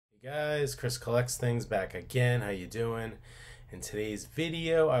Hey guys, Chris Collects Things back again. How you doing? In today's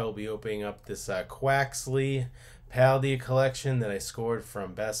video, I will be opening up this Quaxly Paldea collection that I scored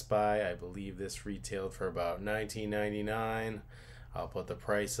from Best Buy. I believe this retailed for about $19.99. I'll put the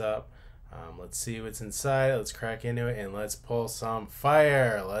price up. Let's see what's inside. Let's crack into it and let's pull some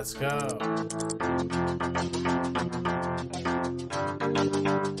fire. Let's go.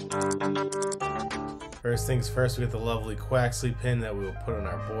 First things first, we get the lovely Quaxly pin that we will put on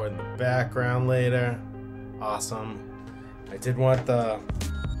our board in the background later. Awesome. I did want the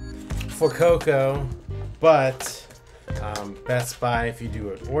Fuecoco, but Best Buy, if you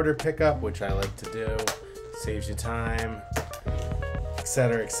do an order pickup, which I like to do, saves you time,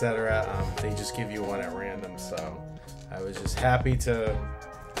 etc., etc. They just give you one at random, so I was just happy to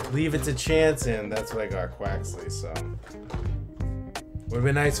leave it to chance, and that's what I got, Quaxly. So would have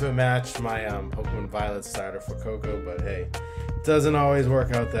been nice if it matched my Pokemon Violet starter Fuecoco, but hey, it doesn't always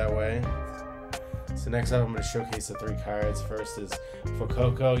work out that way. So next up, I'm going to showcase the three cards. First is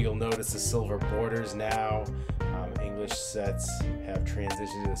Fuecoco. You'll notice the silver borders now. English sets have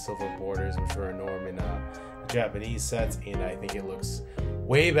transitioned to the silver borders, which were a norm in Japanese sets, and I think it looks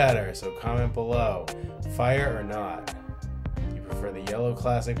way better. So comment below, fire or not? You prefer the yellow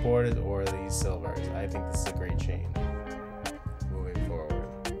classic borders or these silvers? I think this is a great change.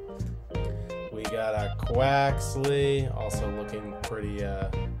 We got a Quaxly, also looking pretty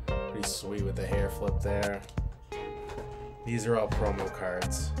sweet with the hair flip there. These are all promo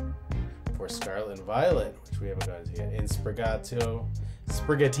cards for Scarlet and Violet, which we haven't gotten to yet. In Sprigatito.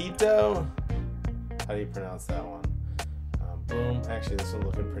 How do you pronounce that one? Boom. Actually, this one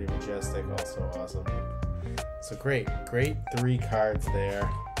looking pretty majestic. Also awesome. So great three cards there.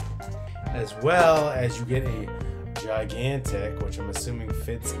 As well as you get a gigantic, which I'm assuming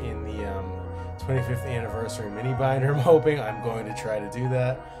fits in the 25th anniversary mini binder. I'm hoping. I'm going to try to do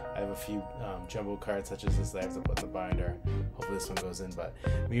that. I have a few jumbo cards such as this that I have to put in the binder. Hopefully this one goes in. But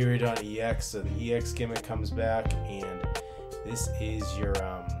Miradon EX, so the EX gimmick comes back, and this is your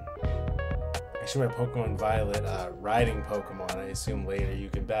actually my Pokemon Violet riding Pokemon. I assume later you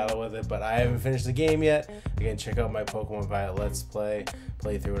can battle with it, but I haven't finished the game yet. Again, check out my Pokemon Violet Let's Play,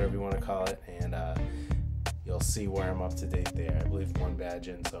 playthrough, whatever you want to call it, and you'll see where I'm up to date there. I believe one badge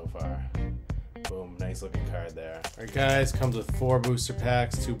in so far. Boom, nice looking card there. Alright guys, comes with 4 booster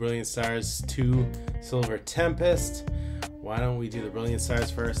packs, 2 Brilliant Stars, 2 Silver Tempest. Why don't we do the Brilliant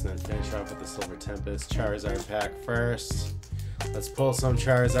Stars first and then finish off with the Silver Tempest Charizard pack first. Let's pull some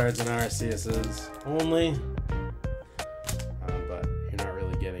Charizards and Arceuses only. But you're not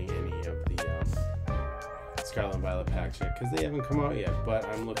really getting any of the Scarlet and Violet packs yet because they haven't come out yet. But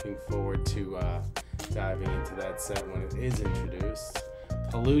I'm looking forward to diving into that set when it is introduced.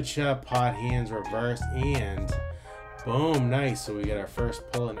 Palucha, Pot Hands Reverse, and boom, nice. So we get our first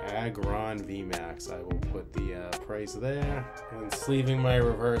pull in Aggron VMAX. I will put the price there. And sleeving my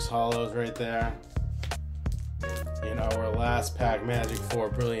reverse hollows right there. In our last pack, Magic 4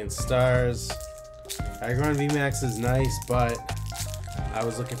 Brilliant Stars. Aggron VMAX is nice, but I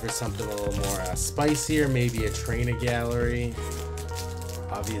was looking for something a little more spicier, maybe a Trainer Gallery,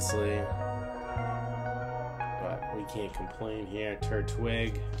 obviously. We can't complain here.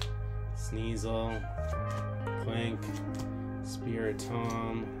 Turtwig, Sneasel, Clink,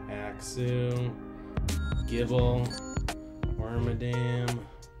 Spiritomb, Axew, Gibble, Wormadam,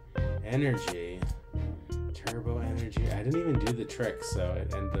 Energy, Turbo Energy. I didn't even do the trick, so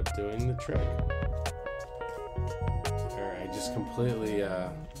it ended up doing the trick. Alright, I just completely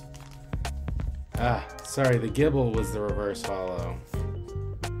sorry, the Gibble was the reverse hollow.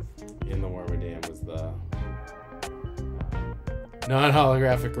 And the Wormadam was the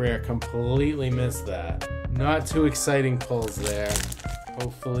non-holographic rare. Completely missed that. Not too exciting pulls there.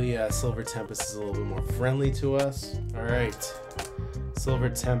 Hopefully Silver Tempest is a little bit more friendly to us. Alright, Silver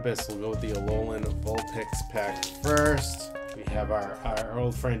Tempest, we'll go with the Alolan Vulpix pack first. We have our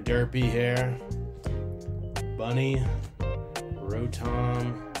old friend Derpy here. Bunny,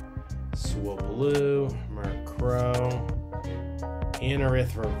 Rotom, Swablu, Murkrow,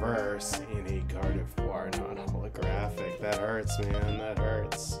 Anorith Reverse, and a Gardevoir non-holographic. That hurts, man. That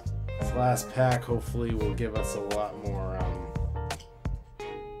hurts. This last pack hopefully will give us a lot more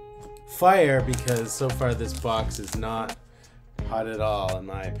fire, because so far this box is not hot at all, in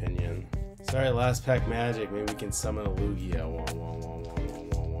my opinion. Sorry, last pack Magic. Maybe we can summon a Lugia.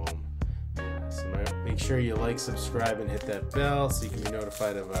 So make sure you like, subscribe, and hit that bell so you can be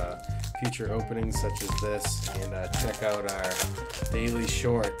notified of future openings such as this, and check out our daily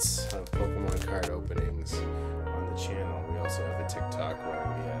shorts of Pokemon card openings on the channel. We also have a TikTok where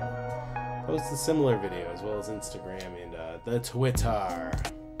we post a similar video, as well as Instagram and the Twitter.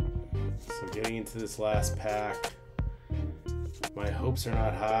 getting into this last pack. My hopes are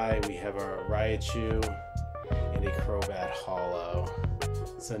not high. We have a Raichu and a Crobat Hollow.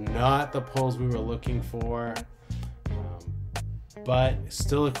 So not the pulls we were looking for, but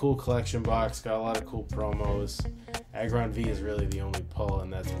still a cool collection box. Got a lot of cool promos. Aggron V is really the only pull,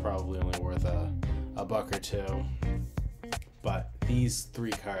 and that's probably only worth a buck or two. But these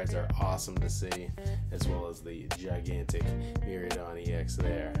 3 cards are awesome to see, as well as the gigantic Miraidon EX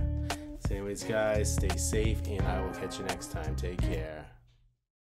there. So anyways, guys, stay safe, and I will catch you next time. Take care.